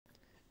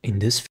In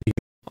this video,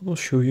 I will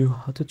show you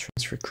how to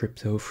transfer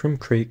crypto from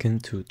Kraken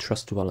to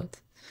Trust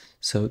Wallet.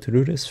 So to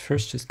do this,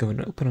 first just go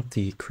and open up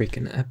the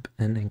Kraken app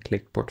and then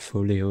click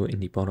Portfolio in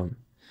the bottom.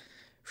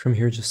 From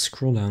here, just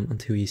scroll down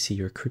until you see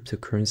your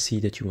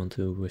cryptocurrency that you want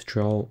to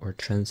withdraw or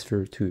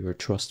transfer to your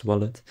Trust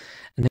Wallet.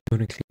 And then go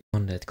and click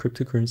on that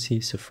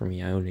cryptocurrency. So for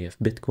me, I only have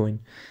Bitcoin.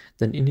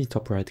 Then in the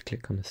top right,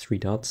 click on the three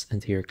dots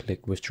and here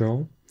click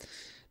Withdraw.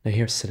 Now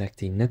here select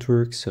the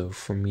network. So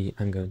for me,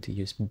 I'm going to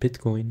use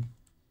Bitcoin.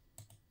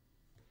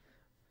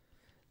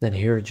 Then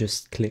here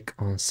just click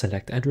on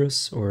select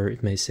address, or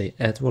it may say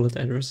add wallet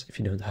address if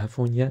you don't have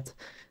one yet.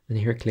 Then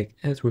here click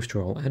add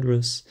withdrawal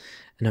address.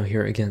 And now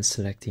here again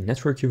select the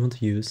network you want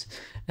to use.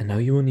 And now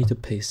you will need to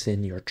paste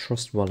in your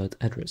Trust Wallet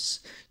address.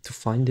 To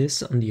find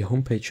this on the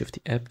homepage of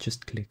the app,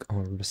 just click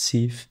on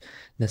receive.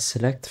 Then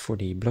select for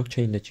the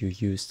blockchain that you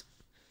used.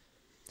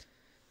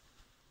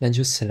 Then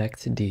just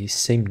select the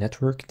same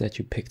network that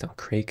you picked on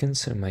Kraken,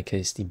 so in my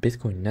case the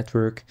Bitcoin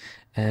network,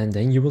 and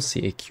then you will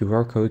see a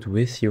QR code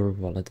with your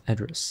wallet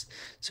address.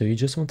 So you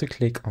just want to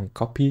click on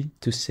copy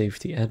to save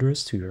the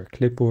address to your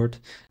clipboard,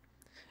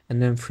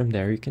 and then from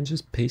there you can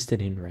just paste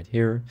it in right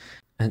here.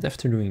 And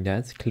after doing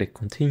that, click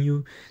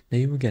continue.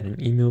 Then you will get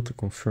an email to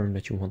confirm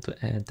that you want to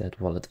add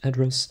that wallet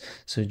address.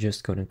 So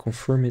just go and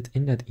confirm it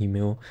in that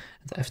email.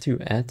 And after you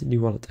add the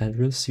wallet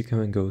address, you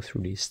can go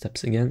through these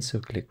steps again. So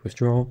click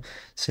withdraw,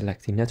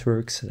 select the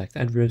network, select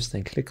address,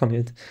 then click on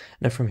it.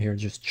 And then from here,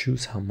 just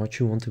choose how much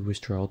you want to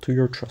withdraw to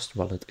your Trust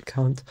Wallet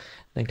account.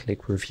 Then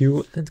click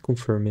review and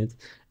confirm it.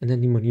 And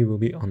then the money will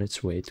be on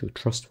its way to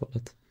Trust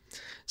Wallet.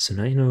 So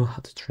now you know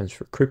how to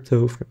transfer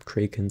crypto from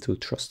Kraken to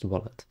Trust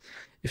Wallet.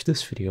 If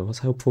this video was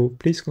helpful,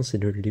 please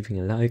consider leaving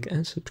a like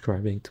and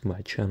subscribing to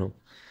my channel.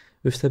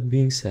 With that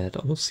being said,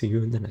 I will see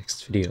you in the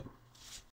next video.